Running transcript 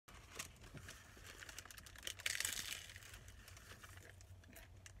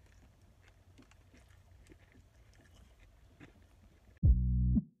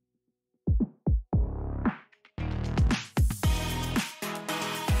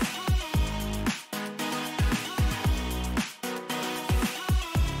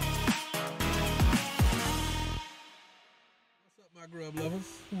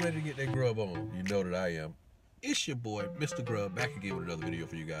ready to get that grub on? You know that I am. It's your boy, Mr. Grub, back again with another video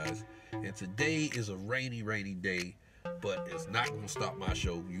for you guys. And today is a rainy day, but it's not going to stop my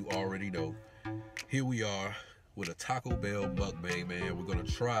show. You already know. Here we are with a Taco Bell mukbang, man. We're going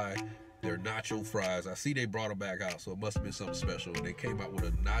to try their nacho fries. I see they brought them back out, so it must have been something special. They came out with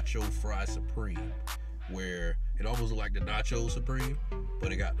a nacho fry supreme, where it almost looked like the nacho supreme,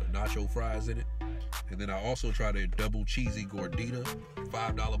 but it got the nacho fries in it. And then I also tried a double cheesy gordita,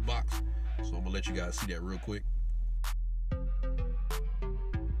 $5 box. So I'm gonna let you guys see that real quick.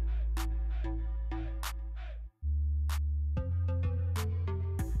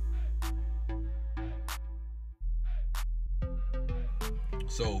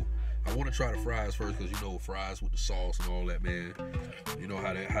 So I want to try the fries first, because you know fries with the sauce and all that, man. You know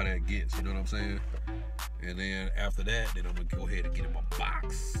how that gets. You know what I'm saying? And then after that, then I'm gonna go ahead and get in my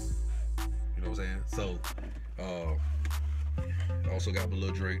box. You know what I'm saying? So I also got my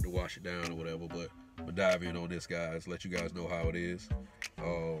little drink to wash it down or whatever. But I'm gonna dive in on this, guys. Let you guys know how it is.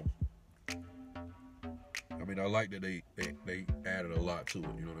 I mean, I like that they added a lot to it.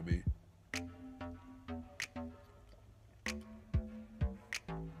 You know what I mean?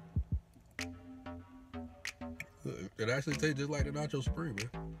 It actually tastes just like the Nacho Supreme, man.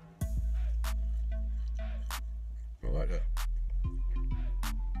 I like that.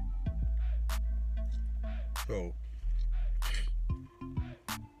 So,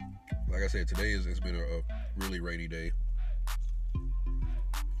 like I said, today it's been a really rainy day. I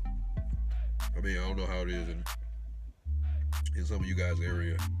mean, I don't know how it is in some of you guys'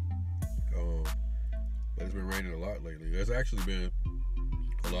 area, but it's been raining a lot lately. There's actually been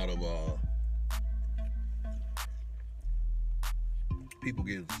a lot of people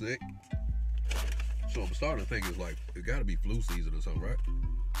getting sick. So I'm starting to think it's like, it gotta be flu season or something, right?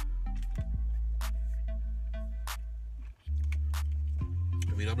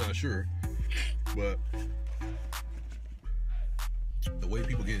 I mean, I'm not sure, but the way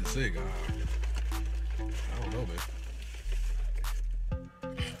people getting sick, I don't know, man.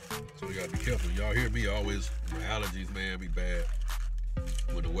 So we gotta be careful. Y'all hear me always, my allergies, man, be bad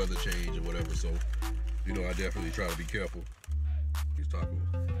when the weather change or whatever. So, you know, I definitely try to be careful. These tacos.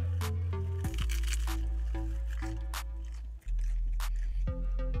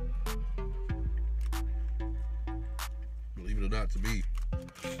 Believe it or not, to me,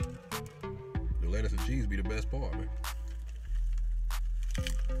 the lettuce and cheese be the best part, man.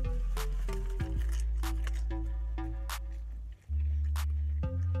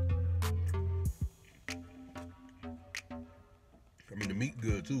 I mean, the meat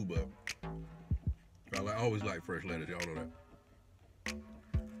good too, but I always like fresh lettuce. Y'all know that.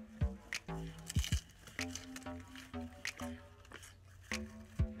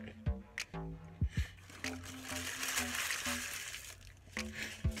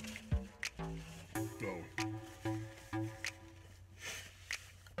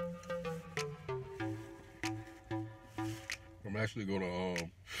 I'm actually gonna,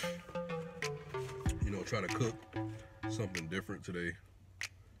 you know, try to cook something different today,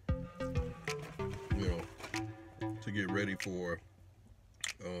 you know, to get ready for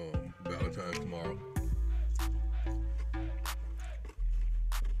Valentine's tomorrow.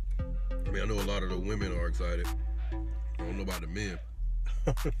 I mean, I know a lot of the women are excited. I don't know about the men.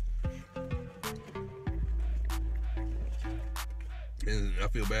 And I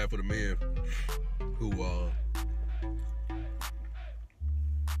feel bad for the men who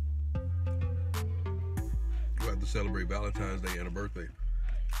have to celebrate Valentine's Day and a birthday.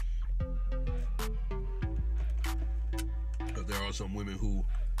 Because there are some women who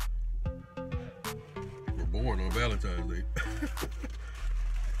were born on Valentine's Day.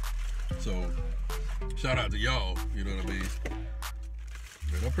 So, shout out to y'all, you know what I mean?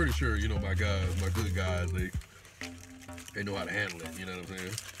 And I'm pretty sure, you know, my guys, my good guys, they know how to handle it, you know what I'm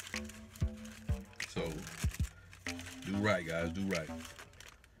saying? So, do right, guys, do right.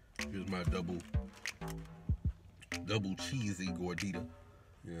 Here's my double cheesy gordita,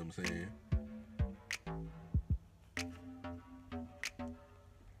 you know what I'm saying?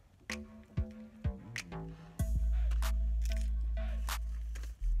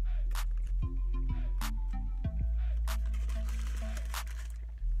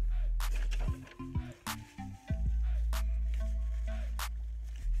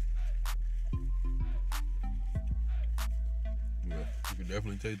 You can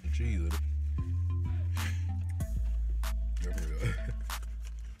definitely taste the cheese in it. Definitely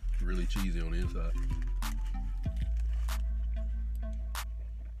really cheesy on the inside.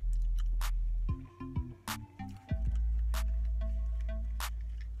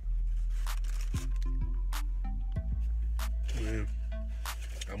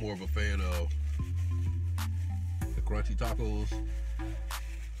 more of a fan of the crunchy tacos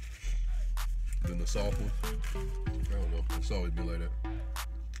than the soft ones. I don't know. It's always been like that.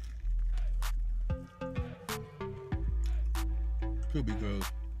 Could be because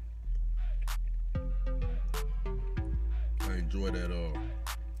I enjoy that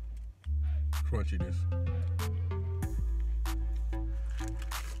crunchiness.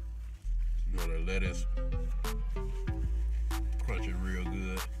 You know, the lettuce crunching real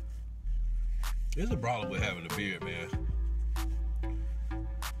good. There's a problem with having a beard, man.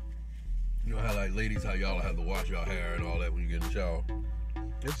 You know how like ladies, how y'all have to wash y'all hair and all that when you get in the shower?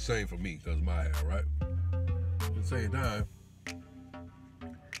 It's the same for me because of my hair, right? At the same time,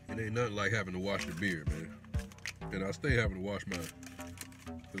 it ain't nothing like having to wash your beard, man. And I stay having to wash mine.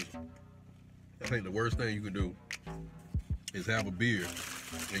 Because I think the worst thing you can do is have a beard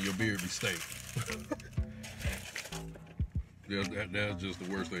and your beard be stank. That's just the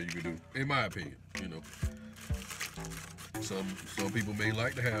worst thing you can do, in my opinion. You know, some people may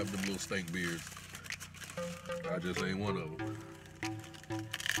like to have them little stank beards. I just ain't one of them.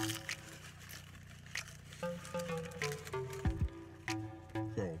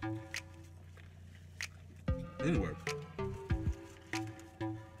 So, anyway,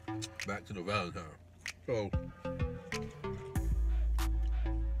 back to the Valentine. So,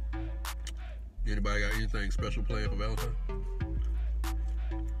 anybody got anything special planned for Valentine?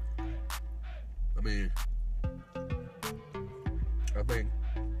 I mean, I think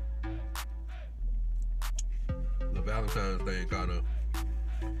the Valentine's thing kind of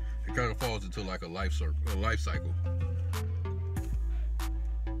falls into like a life cycle.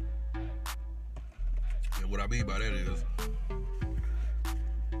 And what I mean by that is,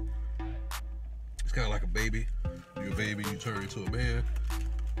 it's kind of like a baby. You're a baby, you turn into a man,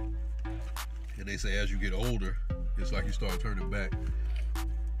 and they say as you get older, it's like you start turning back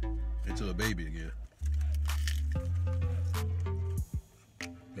into a baby again.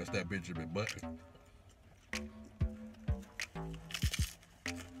 That's that Benjamin Button.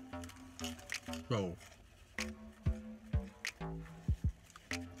 So,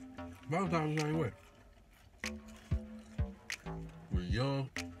 Valentine's the same way. When you're young,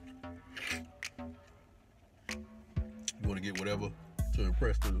 you want to get whatever to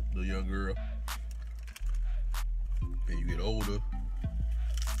impress the young girl. And you get older,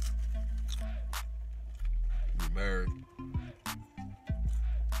 you're married,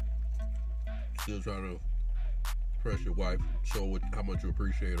 still trying to impress your wife, show how much you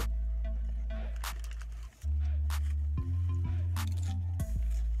appreciate her.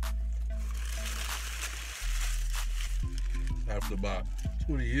 After about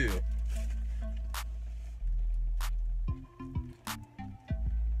 20 years,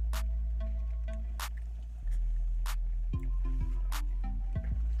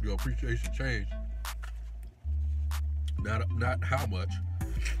 your appreciation change. Not how much,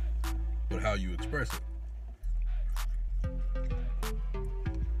 but how you express it.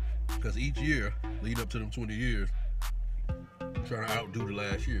 Because each year, lead up to them 20 years, you're trying to outdo the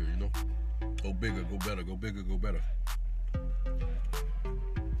last year, you know? Go bigger, go better, go bigger, go better.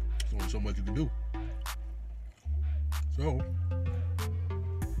 There's only so much you can do. So,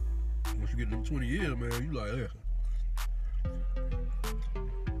 once you get them 20 years, man, you like, yeah.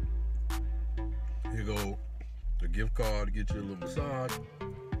 Here go a gift card to get you a little massage.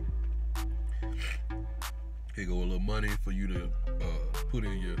 Here go a little money for you to put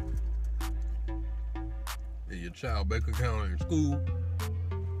in your child bank account in school.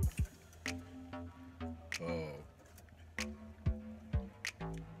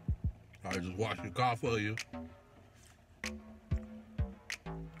 I just wash your car for you.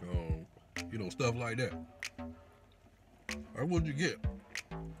 You know, stuff like that. That's what you get.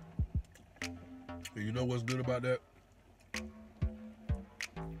 And you know what's good about that?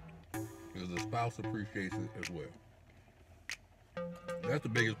 Is the spouse appreciates it as well. That's the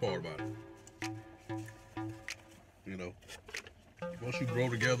biggest part about it. You know, once you grow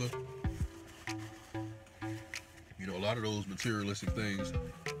together, you know, a lot of those materialistic things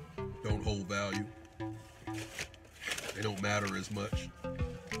don't hold value. They don't matter as much.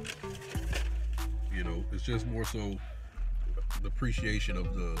 You know, it's just more so the appreciation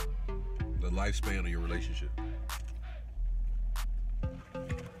of the lifespan of your relationship.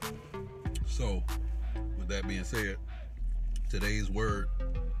 So, with that being said, today's word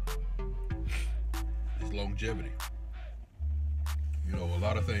is longevity. You know, a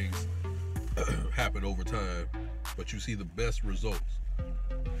lot of things happen over time, but you see the best results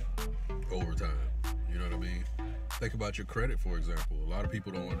over time. You know what I mean? Think about your credit, for example. A lot of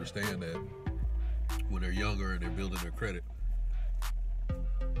people don't understand that when they're younger and they're building their credit,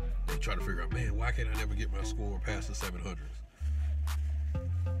 try to figure out, man, why can't I never get my score past the 700s?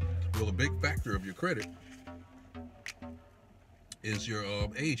 Well, a big factor of your credit is your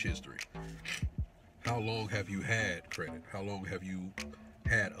age history. How long have you had credit? How long have you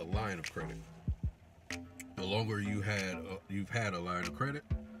had a line of credit? The longer you've had a line of credit,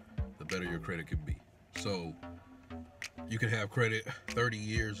 the better your credit can be. So you can have credit 30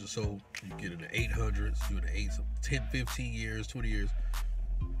 years or so. You get in the 800s, you in the 10, 15 years, 20 years.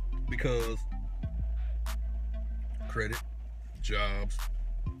 Because credit, jobs,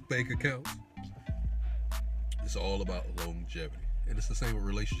 bank accounts, it's all about longevity. And it's the same with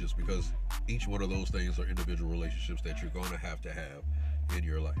relationships, because each one of those things are individual relationships that you're going to have in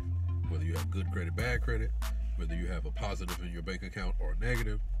your life. Whether you have good credit, bad credit, whether you have a positive in your bank account or a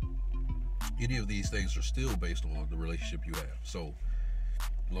negative, any of these things are still based on the relationship you have. So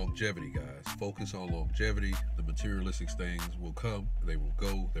longevity, guys. Focus on longevity. The materialistic things will come, they will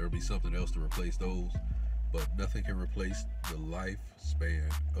go. There will be something else to replace those, but nothing can replace the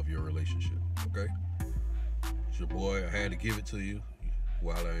lifespan of your relationship. Okay? It's your boy. I had to give it to you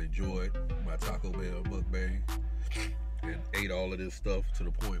while I enjoyed my Taco Bell mukbang and ate all of this stuff to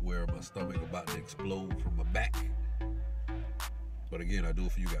the point where my stomach about to explode from my back. But again, I do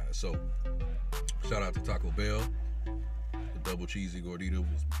it for you guys. So shout out to Taco Bell. The double cheesy gordita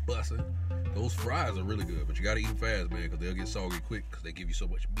was busting. Those fries are really good, but you gotta eat them fast, man, because they'll get soggy quick because they give you so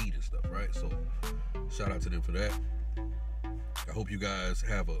much meat and stuff, right? So shout out to them for that. I hope you guys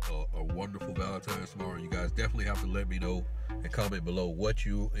have a wonderful Valentine's tomorrow. You guys definitely have to let me know and comment below what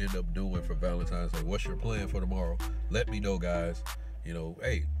you end up doing for Valentine's Day. What's your plan for tomorrow? Let me know, guys. You know,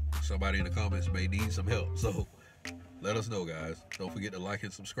 hey, somebody in the comments may need some help. So let us know, guys. Don't forget to like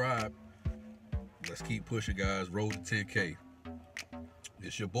and subscribe. Let's keep pushing, guys. Road to 10K.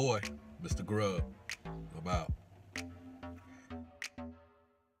 It's your boy, Mr. Grub. I'm out.